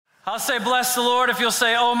I'll say bless the Lord if you'll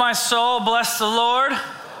say, oh my soul, bless the Lord.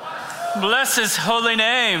 Bless his holy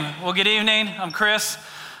name. Well, good evening. I'm Chris.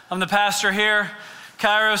 I'm the pastor here.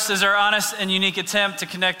 Kairos is our honest and unique attempt to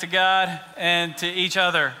connect to God and to each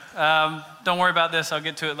other. Don't worry about this. I'll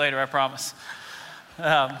get to it later, I promise.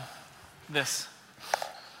 Thanks,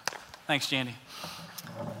 Jandy.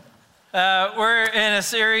 We're in a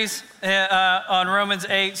series on Romans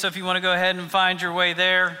 8, so if you want to go ahead and find your way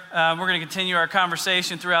there, we're going to continue our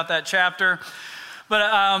conversation throughout that chapter. But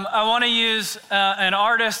I want to use an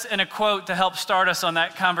artist and a quote to help start us on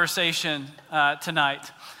that conversation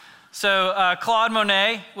tonight. So Claude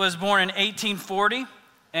Monet was born in 1840,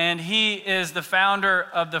 and he is the founder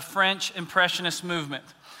of the French Impressionist movement.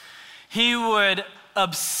 He would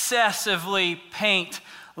obsessively paint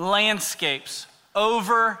landscapes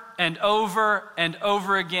over and over and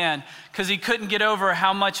over again because he couldn't get over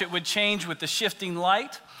how much it would change with the shifting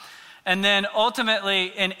light. And then ultimately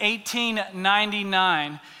in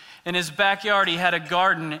 1899, in his backyard, he had a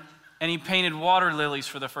garden and he painted water lilies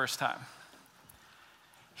for the first time.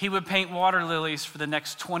 He would paint water lilies for the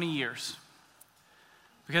next 20 years.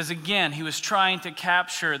 Because again, he was trying to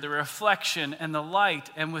capture the reflection and the light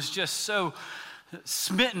and was just so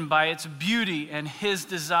smitten by its beauty and his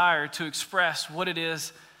desire to express what it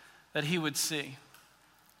is that he would see.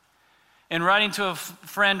 In writing to a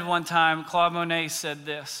friend one time, Claude Monet said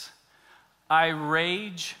this: I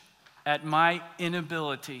rage at my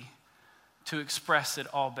inability to express it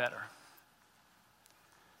all better.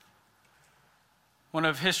 One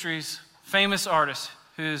of history's famous artists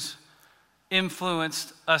who's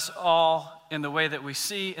influenced us all in the way that we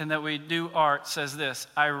see and that we do art says this: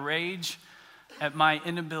 I rage at my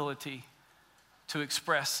inability to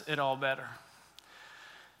express it all better.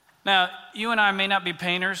 Now, you and I may not be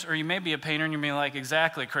painters, or you may be a painter and you may be like,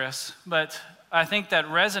 exactly, Chris, but I think that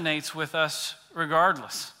resonates with us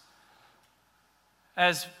regardless.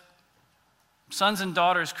 As sons and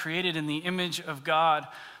daughters created in the image of God,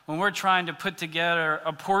 when we're trying to put together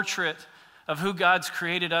a portrait of who God's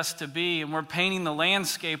created us to be, and we're painting the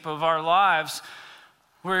landscape of our lives,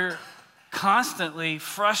 we're constantly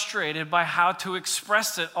frustrated by how to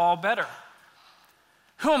express it all better.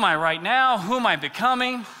 Who am I right now? Who am I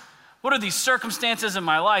becoming? What do these circumstances in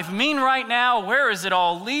my life mean right now? Where is it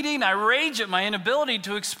all leading? I rage at my inability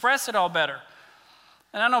to express it all better.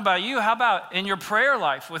 And I don't know about you, how about in your prayer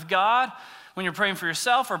life with God, when you're praying for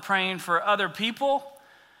yourself or praying for other people,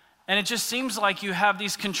 and it just seems like you have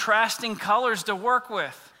these contrasting colors to work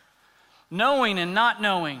with, knowing and not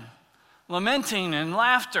knowing, lamenting and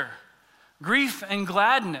laughter, grief and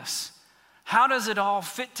gladness. How does it all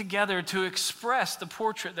fit together to express the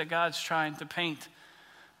portrait that God's trying to paint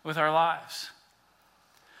with our lives?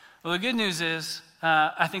 Well, the good news is,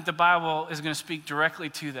 I think the Bible is going to speak directly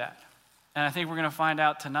to that. And I think we're going to find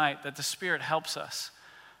out tonight that the Spirit helps us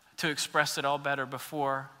to express it all better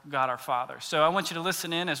before God our Father. So I want you to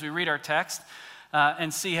listen in as we read our text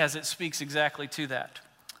and see as it speaks exactly to that.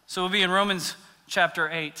 So we'll be in Romans chapter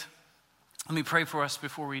 8. Let me pray for us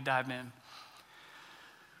before we dive in.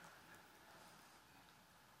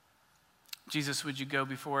 Jesus, would you go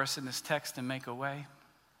before us in this text and make a way?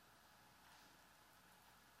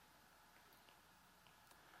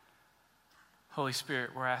 Holy Spirit,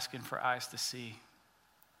 we're asking for eyes to see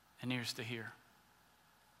and ears to hear.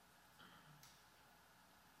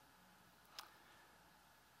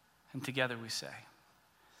 And together we say,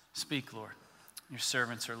 speak, Lord. Your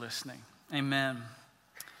servants are listening. Amen.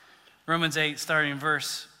 Romans 8, starting in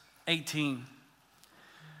verse 18.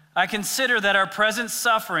 I consider that our present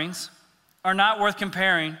sufferings are not worth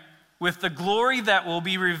comparing with the glory that will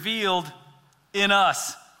be revealed in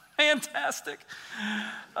us. Fantastic.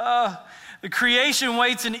 The creation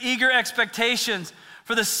waits in eager expectations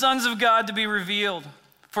for the sons of God to be revealed.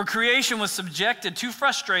 For creation was subjected to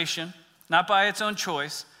frustration, not by its own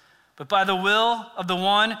choice, but by the will of the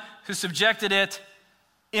one who subjected it,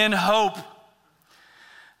 in hope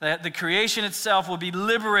that the creation itself will be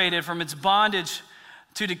liberated from its bondage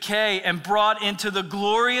to decay and brought into the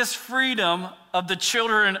glorious freedom of the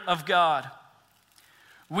children of God.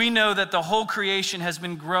 We know that the whole creation has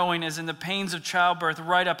been growing as in the pains of childbirth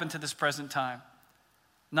right up into this present time.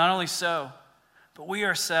 Not only so, but we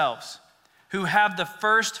ourselves, who have the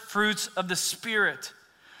first fruits of the Spirit,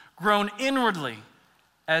 groan inwardly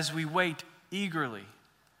as we wait eagerly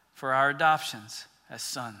for our adoptions as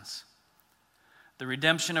sons, the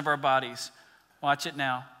redemption of our bodies. Watch it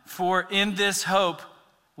now. For in this hope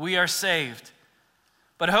we are saved.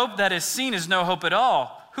 But hope that is seen is no hope at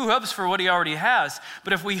all. Who hopes for what he already has?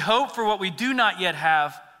 But if we hope for what we do not yet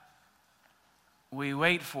have, we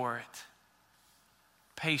wait for it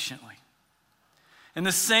patiently. In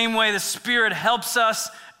the same way, the Spirit helps us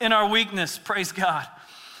in our weakness. Praise God.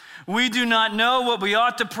 We do not know what we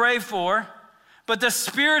ought to pray for, but the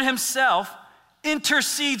Spirit himself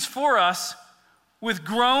intercedes for us with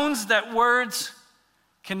groans that words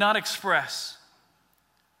cannot express.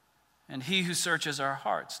 And he who searches our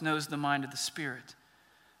hearts knows the mind of the Spirit,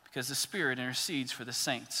 because the Spirit intercedes for the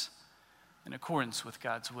saints in accordance with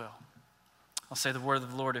God's will. I'll say the word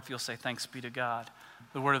of the Lord if you'll say thanks be to God.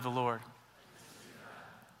 The word of the Lord.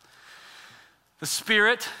 The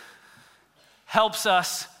Spirit helps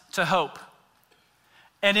us to hope.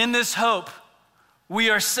 And in this hope, we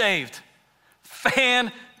are saved.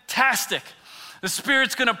 Fantastic. The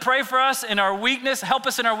Spirit's going to pray for us in our weakness, help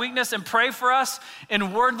us in our weakness, and pray for us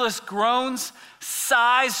in wordless groans,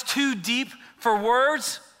 sighs too deep for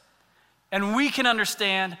words. And we can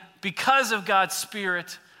understand, because of God's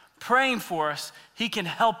Spirit praying for us, he can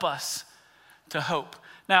help us to hope.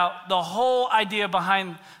 Now, the whole idea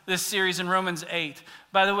behind this series in Romans 8,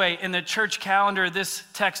 by the way, in the church calendar, this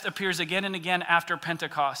text appears again and again after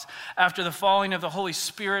Pentecost, after the falling of the Holy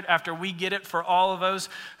Spirit, after we get it for all of those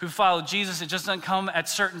who follow Jesus. It just doesn't come at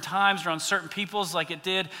certain times or on certain peoples like it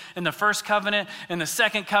did in the first covenant. In the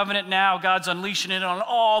second covenant now, God's unleashing it on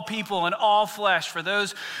all people and all flesh for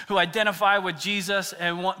those who identify with Jesus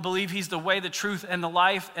and believe he's the way, the truth, and the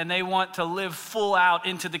life, and they want to live full out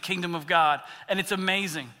into the kingdom of God. And it's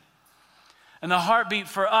amazing. And the heartbeat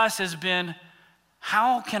for us has been,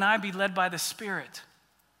 how can I be led by the Spirit?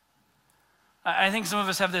 I think some of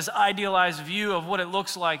us have this idealized view of what it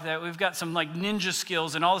looks like, that we've got some like ninja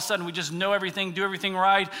skills and all of a sudden we just know everything, do everything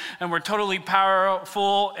right, and we're totally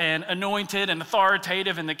powerful and anointed and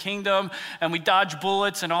authoritative in the kingdom, and we dodge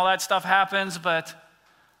bullets and all that stuff happens. But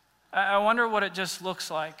I wonder what it just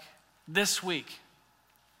looks like this week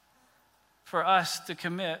for us to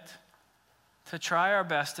commit to try our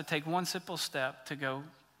best to take one simple step to go,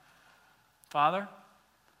 Father,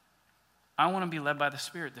 I want to be led by the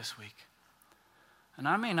Spirit this week. And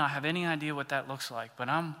I may not have any idea what that looks like, but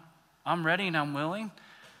I'm ready and I'm willing,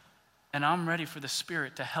 and I'm ready for the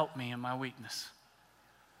Spirit to help me in my weakness.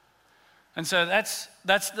 And so that's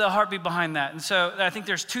the heartbeat behind that. And so I think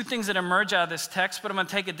there's two things that emerge out of this text, but I'm going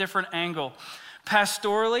to take a different angle.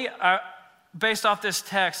 Pastorally, based off this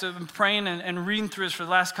text, I've been praying and reading through this for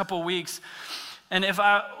the last couple of weeks. And if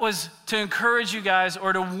I was to encourage you guys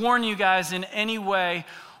or to warn you guys in any way,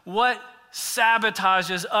 what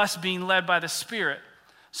sabotages us being led by the Spirit?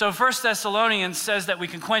 So 1 Thessalonians says that we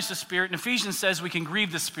can quench the Spirit, and Ephesians says we can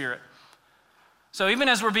grieve the Spirit. So even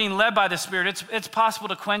as we're being led by the Spirit, it's possible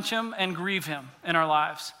to quench him and grieve him in our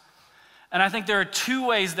lives. And I think there are two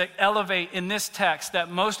ways that elevate in this text that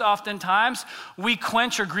most oftentimes we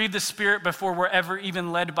quench or grieve the Spirit before we're ever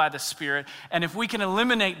even led by the Spirit. And if we can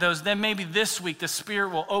eliminate those, then maybe this week the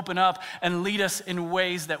Spirit will open up and lead us in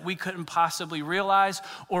ways that we couldn't possibly realize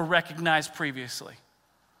or recognize previously.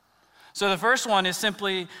 So the first one is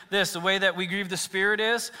simply this: the way that we grieve the Spirit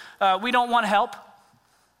is we don't want help.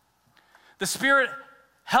 The Spirit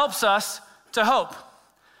helps us to hope.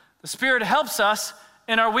 The Spirit helps us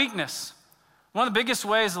in our weakness. One of the biggest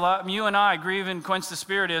ways you and I grieve and quench the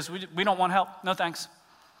Spirit is we don't want help. No thanks.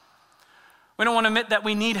 We don't want to admit that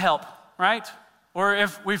we need help, right? Or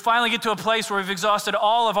if we finally get to a place where we've exhausted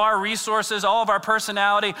all of our resources, all of our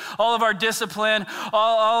personality, all of our discipline,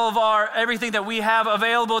 all of our everything that we have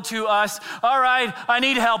available to us. All right, I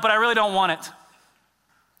need help, but I really don't want it.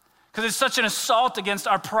 Because it's such an assault against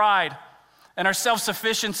our pride and our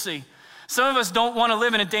self-sufficiency. Some of us don't want to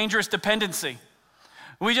live in a dangerous dependency.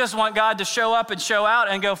 We just want God to show up and show out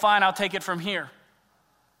and go, fine, I'll take it from here.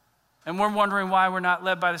 And we're wondering why we're not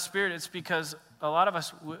led by the Spirit. It's because a lot of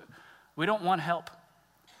us, we don't want help.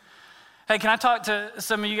 Hey, can I talk to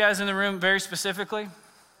some of you guys in the room very specifically?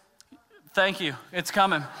 Thank you. It's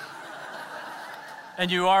coming.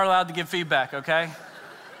 And you are allowed to give feedback, okay?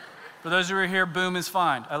 For those who are here, boom is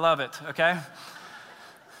fine. I love it, okay?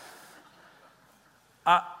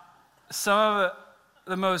 Some of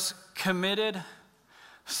the most committed,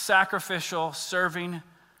 sacrificial, serving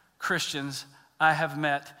Christians I have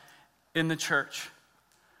met in the church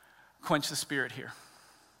quench the Spirit here.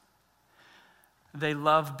 They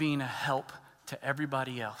love being a help to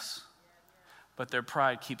everybody else, but their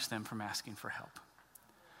pride keeps them from asking for help.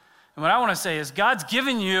 And what I want to say is God's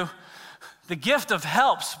given you the gift of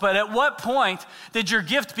helps, but at what point did your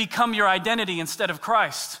gift become your identity instead of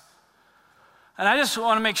Christ? And I just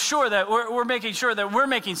want to make sure that we're making sure that we're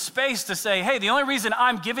making space to say, hey, the only reason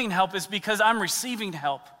I'm giving help is because I'm receiving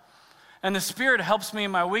help. And the Spirit helps me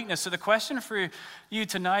in my weakness. So the question for you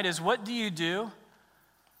tonight is, what do you do?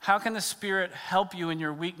 How can the Spirit help you in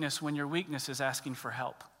your weakness when your weakness is asking for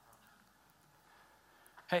help?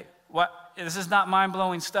 Hey, this is not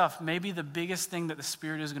mind-blowing stuff. Maybe the biggest thing that the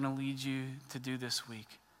Spirit is going to lead you to do this week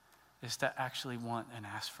is to actually want and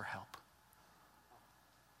ask for help.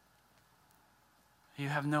 You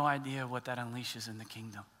have no idea what that unleashes in the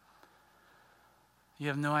kingdom. You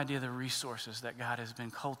have no idea the resources that God has been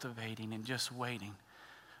cultivating and just waiting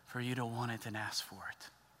for you to want it and ask for it.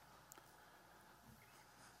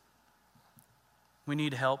 We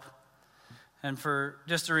need help. And for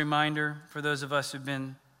just a reminder, for those of us who've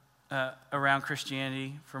been around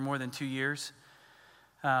Christianity for more than 2 years,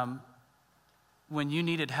 when you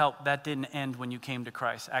needed help, that didn't end when you came to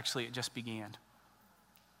Christ. Actually, it just began.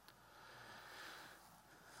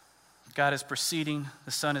 God is proceeding,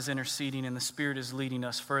 the Son is interceding, and the Spirit is leading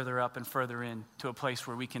us further up and further in to a place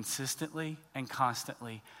where we consistently and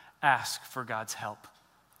constantly ask for God's help.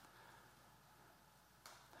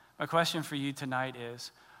 My question for you tonight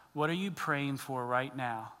is, what are you praying for right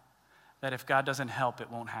now that if God doesn't help,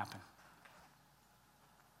 it won't happen?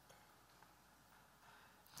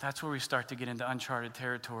 That's where we start to get into uncharted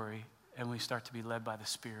territory and we start to be led by the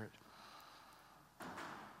Spirit.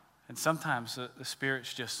 And sometimes the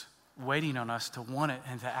Spirit's just waiting on us to want it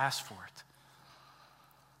and to ask for it.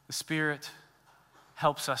 The Spirit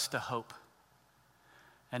helps us to hope.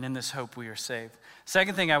 And in this hope, we are saved.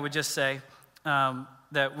 Second thing I would just say,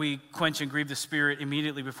 that we quench and grieve the Spirit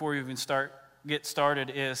immediately before we even get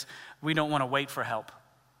started is we don't want to wait for help.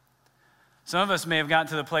 Some of us may have gotten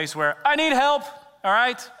to the place where, I need help, all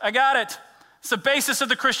right? I got it. It's the basis of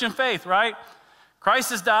the Christian faith, right? Christ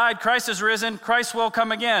has died, Christ has risen, Christ will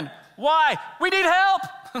come again. Why? We need help.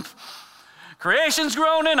 Creation's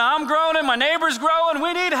groaning, I'm groaning, my neighbor's growing,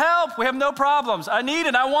 we need help. We have no problems. I need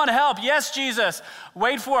it, I want help. Yes, Jesus.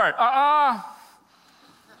 Wait for it.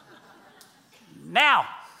 Now.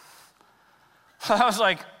 I was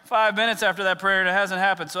like 5 minutes after that prayer and it hasn't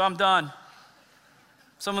happened, so I'm done.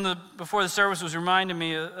 Someone before the service was reminding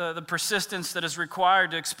me of the persistence that is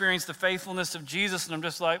required to experience the faithfulness of Jesus, and I'm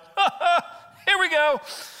just like, here we go.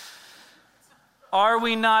 Are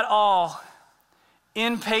we not all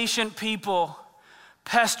impatient people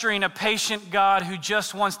pestering a patient God who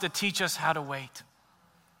just wants to teach us how to wait?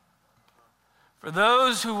 For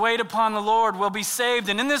those who wait upon the Lord will be saved,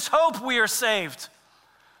 and in this hope we are saved.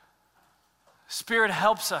 Spirit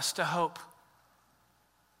helps us to hope.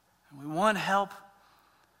 And we want help,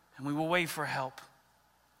 and we will wait for help.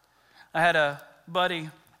 I had a buddy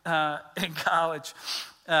in college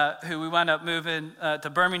who we wound up moving to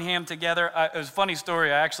Birmingham together. It was a funny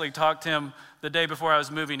story. I actually talked to him the day before I was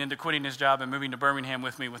moving into quitting his job and moving to Birmingham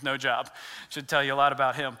with me with no job. Should tell you a lot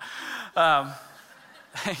about him.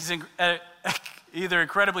 He's either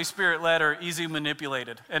incredibly Spirit-led or easy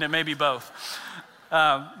manipulated, and it may be both. But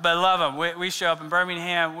I love him. We show up in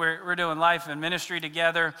Birmingham. We're doing life and ministry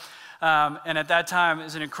together. And at that time, it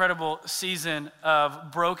was an incredible season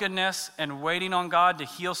of brokenness and waiting on God to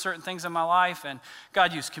heal certain things in my life. And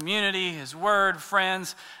God used community, His Word,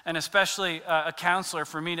 friends, and especially a counselor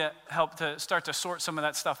for me to help to start to sort some of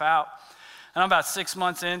that stuff out. And I'm about 6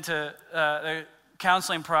 months into the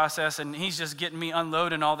counseling process, and he's just getting me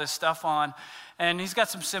unloading all this stuff on. And he's got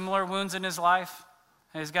some similar wounds in his life.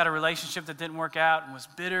 He's got a relationship that didn't work out and was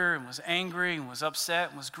bitter and was angry and was upset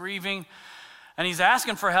and was grieving. And he's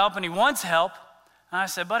asking for help and he wants help. And I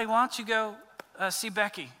said, buddy, why don't you go see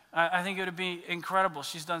Becky? I think it would be incredible.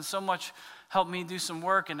 She's done so much, helped me do some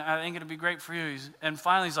work, and I think it would be great for you. And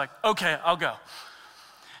finally he's like, okay, I'll go.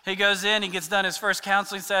 He goes in, he gets done his first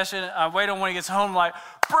counseling session. I wait on when he gets home, like,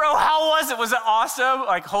 bro, how was it? Was it awesome?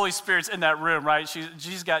 Like, Holy Spirit's in that room, right?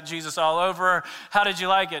 She's got Jesus all over her. How did you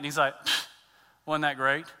like it? And he's like, wasn't that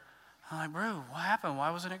great? I'm like, bro, what happened? Why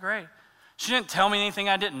wasn't it great? She didn't tell me anything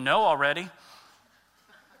I didn't know already.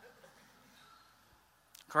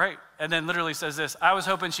 Great. And then literally says this, I was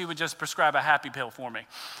hoping she would just prescribe a happy pill for me.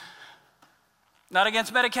 Not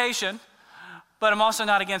against medication, but I'm also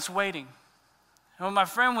not against waiting. And what my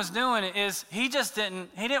friend was doing is he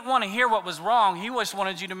didn't want to hear what was wrong. He just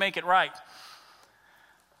wanted you to make it right.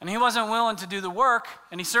 And he wasn't willing to do the work,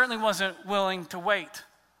 and he certainly wasn't willing to wait.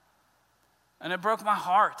 And it broke my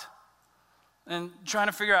heart. And trying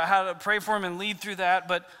to figure out how to pray for him and lead through that.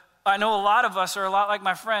 But I know a lot of us are a lot like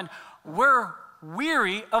my friend. We're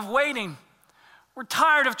weary of waiting. We're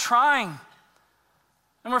tired of trying.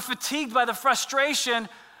 And we're fatigued by the frustration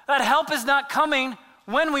that help is not coming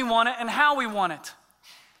when we want it and how we want it.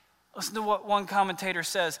 Listen to what one commentator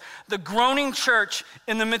says. The groaning church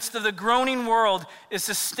in the midst of the groaning world is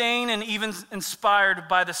sustained and even inspired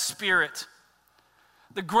by the Spirit.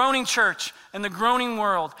 The groaning church and the groaning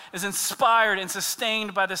world is inspired and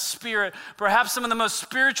sustained by the Spirit. Perhaps some of the most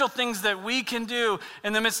spiritual things that we can do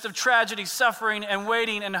in the midst of tragedy, suffering, and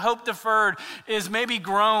waiting and hope deferred is maybe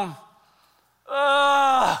groan.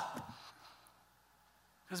 Because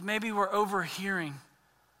maybe we're overhearing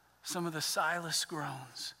some of the silent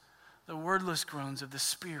groans, the wordless groans of the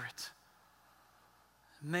Spirit.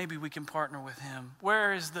 Maybe we can partner with Him.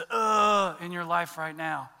 Where is the in your life right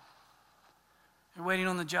now? You're waiting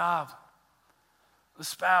on the job, the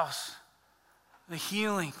spouse, the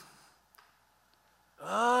healing.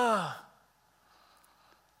 And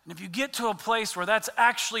if you get to a place where that's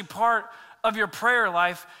actually part of your prayer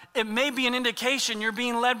life, it may be an indication you're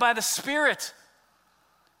being led by the Spirit.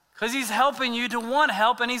 Because He's helping you to want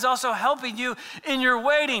help, and He's also helping you in your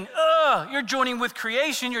waiting. You're joining with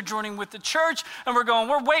creation, you're joining with the church, and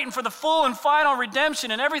we're waiting for the full and final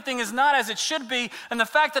redemption, and everything is not as it should be, and the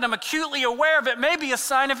fact that I'm acutely aware of it may be a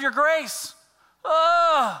sign of your grace.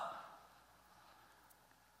 And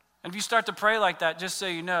if you start to pray like that, just so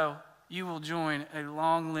you know, you will join a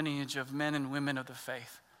long lineage of men and women of the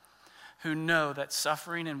faith who know that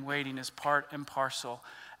suffering and waiting is part and parcel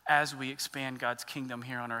as we expand God's kingdom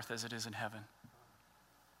here on earth as it is in heaven.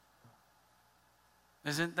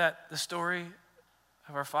 Isn't that the story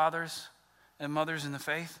of our fathers and mothers in the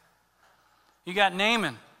faith? You got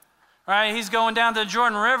Naaman, right? He's going down to the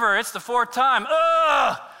Jordan River. It's the fourth time.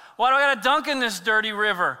 Why do I got to dunk in this dirty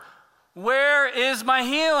river? Where is my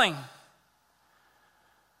healing?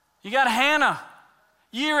 You got Hannah,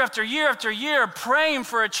 year after year after year, praying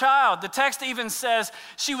for a child. The text even says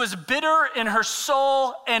she was bitter in her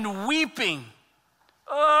soul and weeping.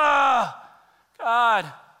 God,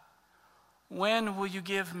 when will you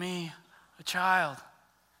give me a child?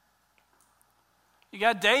 You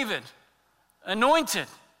got David, anointed,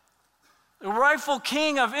 the rightful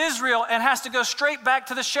king of Israel, and has to go straight back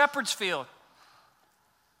to the shepherd's field,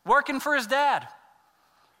 working for his dad.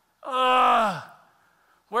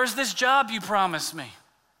 Where's this job you promised me?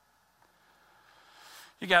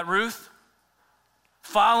 You got Ruth,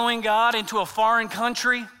 following God into a foreign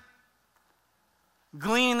country,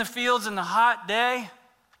 gleaning the fields in the hot day,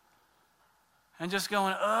 and just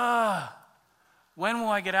going, when will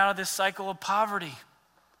I get out of this cycle of poverty?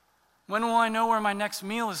 When will I know where my next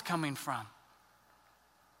meal is coming from?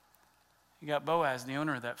 You got Boaz, the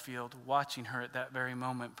owner of that field, watching her at that very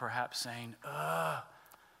moment, perhaps saying,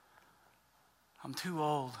 I'm too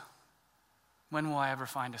old. When will I ever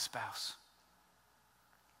find a spouse?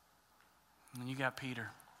 And you got Peter,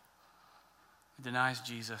 who denies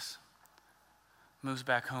Jesus, moves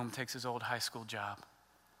back home, takes his old high school job,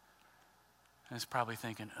 and is probably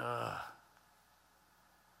thinking,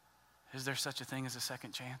 is there such a thing as a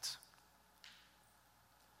second chance?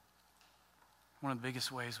 One of the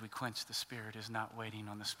biggest ways we quench the Spirit is not waiting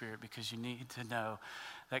on the Spirit, because you need to know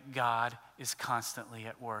that God is constantly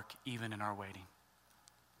at work, even in our waiting.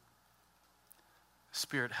 The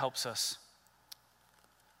Spirit helps us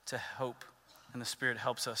to hope, and the Spirit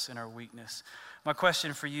helps us in our weakness. My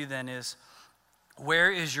question for you then is, where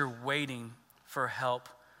is your waiting for help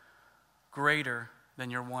greater than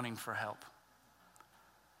your wanting for help?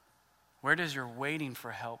 Where does your waiting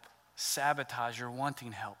for help sabotage your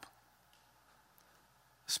wanting help?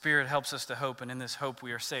 The Spirit helps us to hope, and in this hope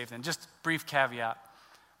we are saved. And just a brief caveat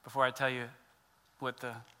before I tell you what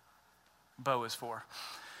the bow is for.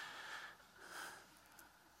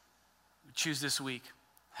 Choose this week,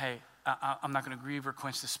 hey, I'm not going to grieve or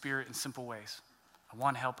quench the Spirit in simple ways. I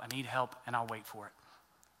want help, I need help, and I'll wait for it.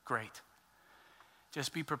 Great.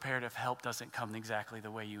 Just be prepared if help doesn't come exactly the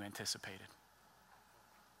way you anticipated.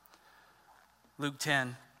 Luke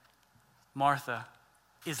 10, Martha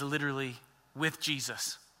is literally with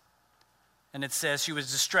Jesus. And it says she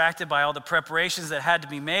was distracted by all the preparations that had to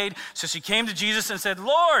be made. So she came to Jesus and said,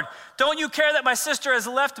 Lord, don't you care that my sister has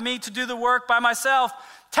left me to do the work by myself?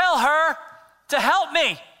 Tell her to help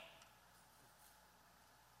me.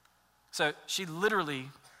 So she literally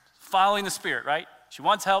following the Spirit, right? She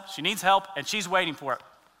wants help, she needs help, and she's waiting for it.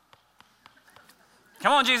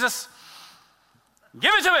 Come on, Jesus.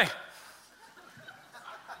 Give it to me.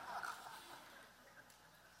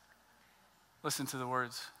 Listen to the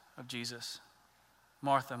words of Jesus.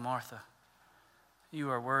 Martha, Martha, you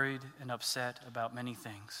are worried and upset about many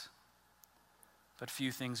things, but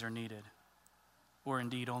few things are needed, or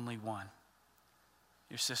indeed only one.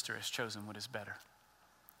 Your sister has chosen what is better,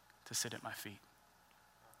 to sit at my feet.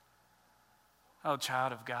 Oh,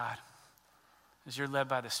 child of God, as you're led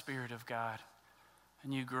by the Spirit of God,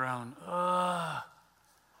 and you groan, and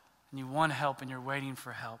you want help and you're waiting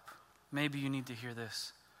for help, maybe you need to hear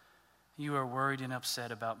this. You are worried and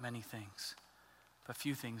upset about many things, but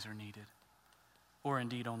few things are needed, or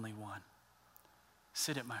indeed only one.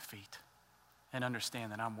 Sit at my feet and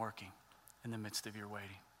understand that I'm working in the midst of your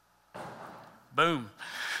waiting. Boom.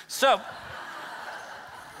 So,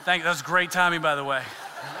 that was great timing, by the way.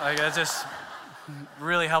 Like, that just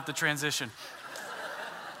really helped the transition.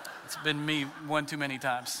 It's been me one too many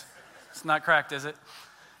times. It's not cracked, is it?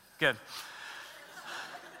 Good.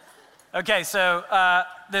 Okay, so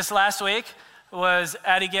this last week was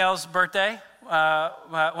Addie Gale's birthday. One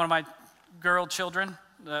of my girl children.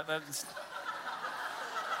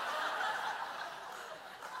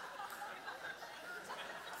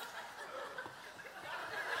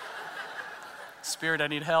 Spirit, I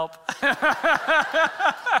need help.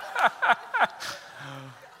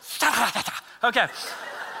 Okay.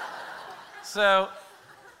 So,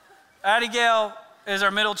 Addie Gale is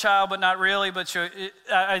our middle child, but not really. But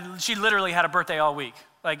she literally had a birthday all week.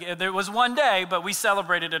 Like, there was one day, but we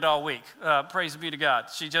celebrated it all week. Praise be to God.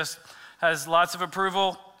 She just has lots of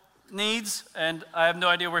approval needs, and I have no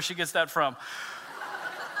idea where she gets that from.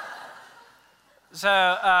 So,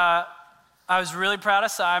 I was really proud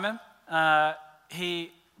of Simon.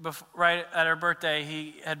 Right at her birthday,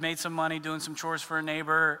 he had made some money doing some chores for a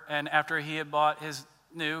neighbor, and after he had bought his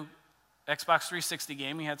new Xbox 360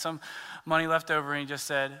 game, he had some money left over, and he just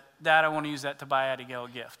said, Dad, I want to use that to buy Addie Gale a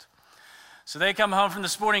gift. So they come home from the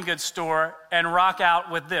sporting goods store and rock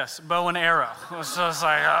out with this, bow and arrow. So it's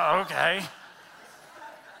like, oh, okay.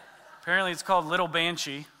 Apparently it's called Little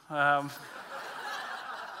Banshee. We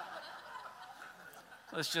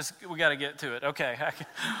got to get to it. Okay.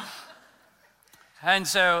 And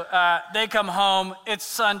so they come home. It's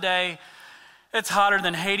Sunday. It's hotter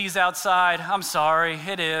than Hades outside. I'm sorry,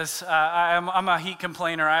 it is. I'm a heat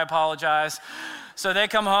complainer. I apologize. So they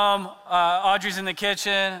come home. Audrey's in the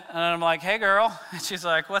kitchen, and I'm like, hey, girl. And she's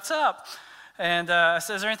like, what's up? And I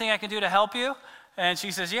said, is there anything I can do to help you? And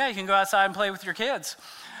she says, yeah, you can go outside and play with your kids.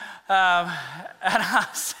 And I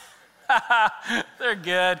said, they're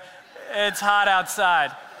good. It's hot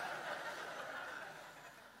outside.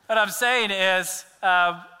 What I'm saying is,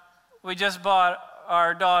 we just bought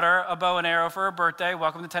our daughter a bow and arrow for her birthday.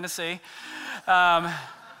 Welcome to Tennessee.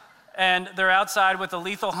 And they're outside with a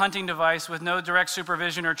lethal hunting device with no direct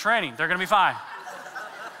supervision or training. They're going to be fine.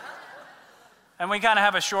 And we kind of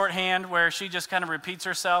have a shorthand where she just kind of repeats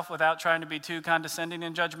herself without trying to be too condescending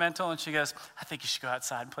and judgmental. And she goes, I think you should go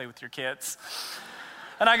outside and play with your kids.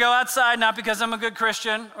 And I go outside not because I'm a good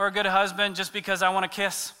Christian or a good husband, just because I want to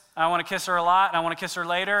kiss. I want to kiss her a lot, and I want to kiss her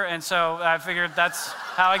later. And so I figured that's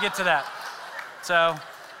how I get to that. So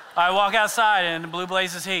I walk outside, and the blue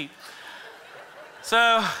blazes heat.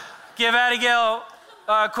 So give Addie Gale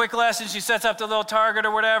a quick lesson. She sets up the little target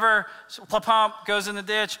or whatever. Pump goes in the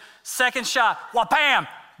ditch. Second shot, wha-bam,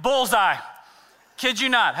 bullseye. Kid you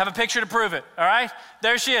not. Have a picture to prove it, all right?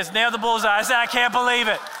 There she is, nailed the bullseye. I said, I can't believe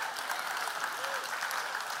it.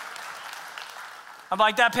 I'm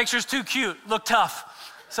like, that picture's too cute. Look tough.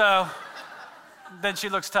 So then she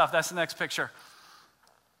looks tough. That's the next picture.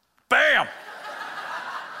 Bam!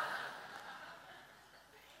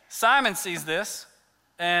 Simon sees this,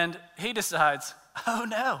 and he decides, oh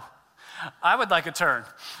no, I would like a turn,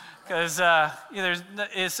 because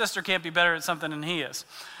his sister can't be better at something than he is.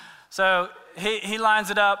 So he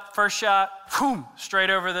lines it up. First shot, boom, straight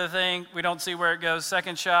over the thing. We don't see where it goes.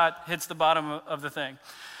 Second shot hits the bottom of the thing.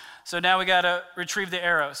 So now we got to retrieve the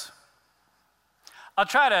arrows. I'll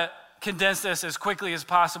try to condense this as quickly as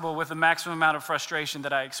possible with the maximum amount of frustration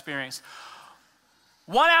that I experienced.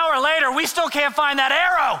 1 hour later, we still can't find that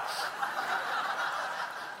arrow.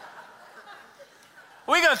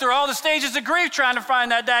 We go through all the stages of grief trying to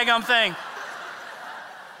find that daggum thing.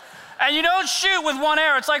 And you don't shoot with one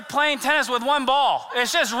arrow. It's like playing tennis with one ball.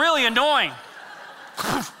 It's just really annoying.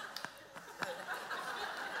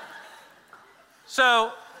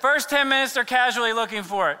 So, first 10 minutes, they're casually looking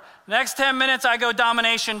for it. Next 10 minutes, I go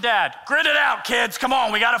domination dad. Grit it out, kids. Come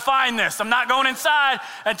on, we got to find this. I'm not going inside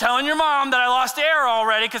and telling your mom that I lost the arrow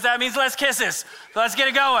already, because that means less kisses. So let's get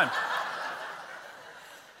it going.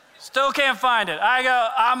 Still can't find it. I go,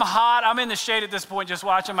 I'm hot. I'm in the shade at this point just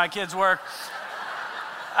watching my kids work.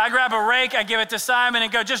 I grab a rake, I give it to Simon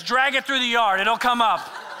and go, just drag it through the yard. It'll come up.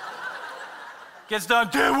 Gets done.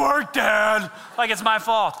 Didn't work, Dad. Like it's my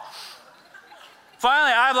fault.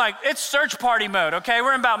 Finally, I'm like, it's search party mode, okay?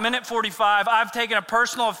 We're in about minute 45. I've taken a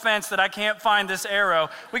personal offense that I can't find this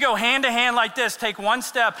arrow. We go hand to hand like this, take one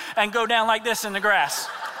step, and go down like this in the grass.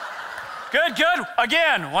 Good, good.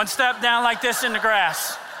 Again, one step down like this in the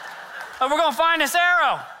grass. Oh, we're going to find this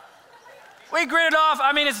arrow. We grit it off.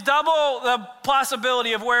 I mean, it's double the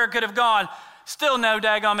possibility of where it could have gone. Still no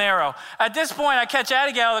daggum arrow. At this point, I catch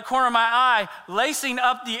Abigail out of the corner of my eye, lacing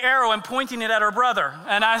up the arrow and pointing it at her brother.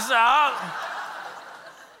 And I said, oh.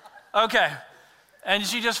 Okay. And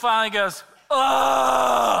she just finally goes,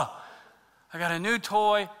 oh, I got a new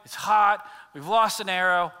toy. It's hot. We've lost an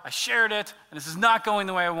arrow. I shared it, and this is not going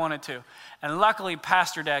the way I want it to. And luckily,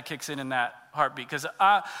 Pastor Dad kicks in that heartbeat, because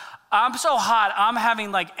I'm so hot, I'm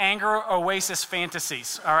having like anger oasis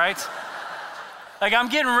fantasies, all right? Like I'm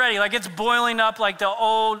getting ready, like it's boiling up like the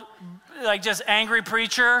old, like just angry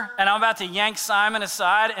preacher, and I'm about to yank Simon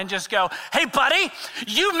aside and just go, hey buddy,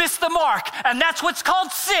 you missed the mark, and that's what's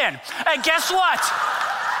called sin. And guess what?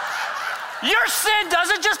 Your sin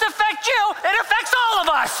doesn't just affect you, it affects all of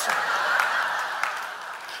us.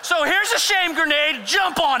 So here's a shame grenade,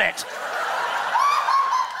 jump on it.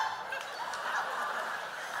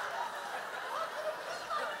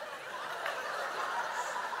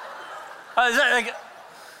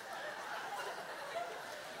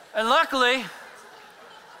 And luckily,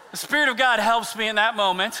 the Spirit of God helps me in that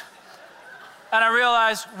moment. And I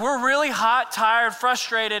realize we're really hot, tired,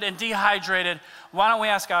 frustrated, and dehydrated. Why don't we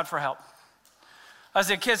ask God for help? I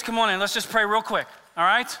said, kids, come on in. Let's just pray real quick. All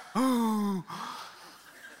right? All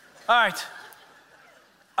right.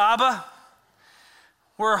 Abba,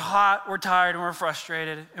 we're hot, we're tired, and we're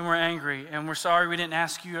frustrated, and we're angry, and we're sorry we didn't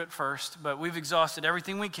ask you at first, but we've exhausted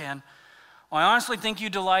everything we can. Well, I honestly think you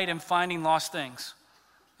delight in finding lost things.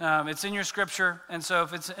 It's in your scripture, and so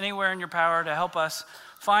if it's anywhere in your power to help us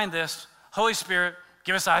find this, Holy Spirit,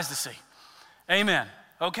 give us eyes to see. Amen.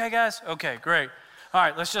 Okay, guys? Okay, great. All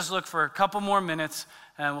right, let's just look for a couple more minutes,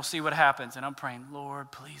 and we'll see what happens. And I'm praying,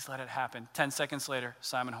 Lord, please let it happen. 10 seconds later,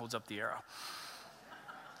 Simon holds up the arrow.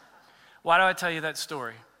 Why do I tell you that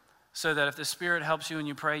story? So that if the Spirit helps you and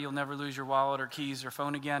you pray, you'll never lose your wallet or keys or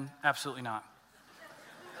phone again? Absolutely not.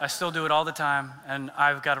 I still do it all the time, and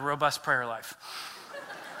I've got a robust prayer life.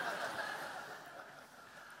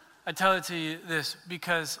 I tell it to you this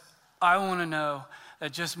because I want to know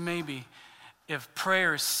that just maybe if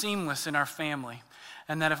prayer is seamless in our family,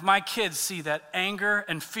 and that if my kids see that anger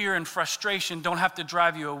and fear and frustration don't have to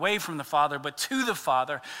drive you away from the Father, but to the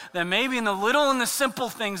Father, then maybe in the little and the simple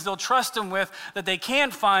things they'll trust Him with that they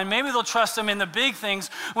can't find. Maybe they'll trust Him in the big things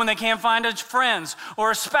when they can't find a friends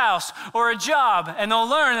or a spouse or a job, and they'll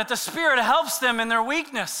learn that the Spirit helps them in their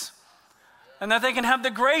weakness, and that they can have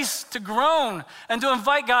the grace to groan and to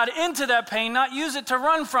invite God into that pain, not use it to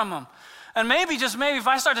run from Him. And maybe, just maybe, if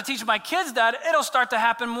I start to teach my kids that, it'll start to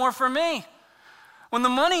happen more for me. When the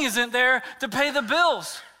money isn't there to pay the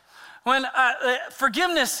bills, when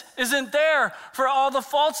forgiveness isn't there for all the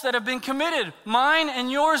faults that have been committed, mine and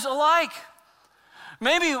yours alike.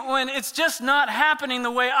 Maybe when it's just not happening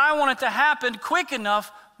the way I want it to happen quick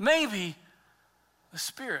enough, maybe the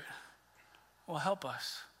Spirit will help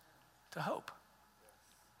us to hope.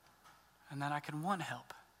 And then I can want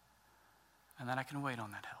help. And then I can wait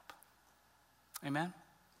on that help. Amen?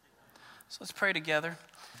 So let's pray together.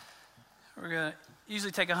 We're going to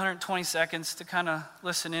usually take 120 seconds to kind of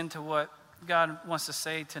listen into what God wants to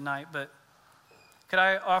say tonight, but could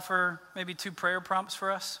I offer maybe 2 prayer prompts for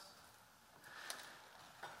us?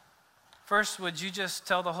 First, would you just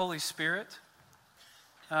tell the Holy Spirit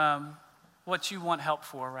what you want help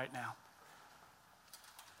for right now?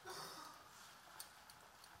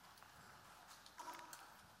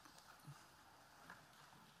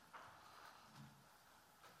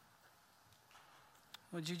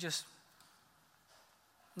 Would you just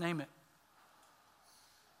name it?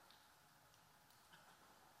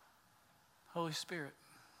 Holy Spirit,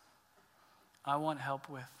 I want help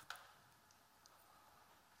with.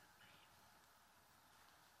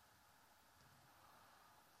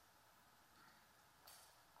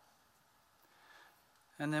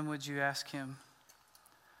 And then would you ask Him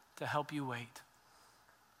to help you wait?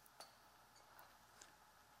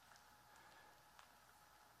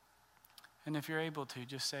 And if you're able to,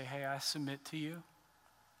 just say, hey, I submit to you.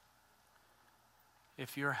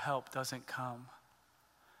 If your help doesn't come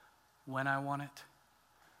when I want it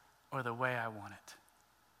or the way I want it,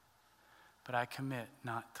 but I commit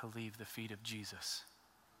not to leave the feet of Jesus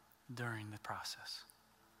during the process.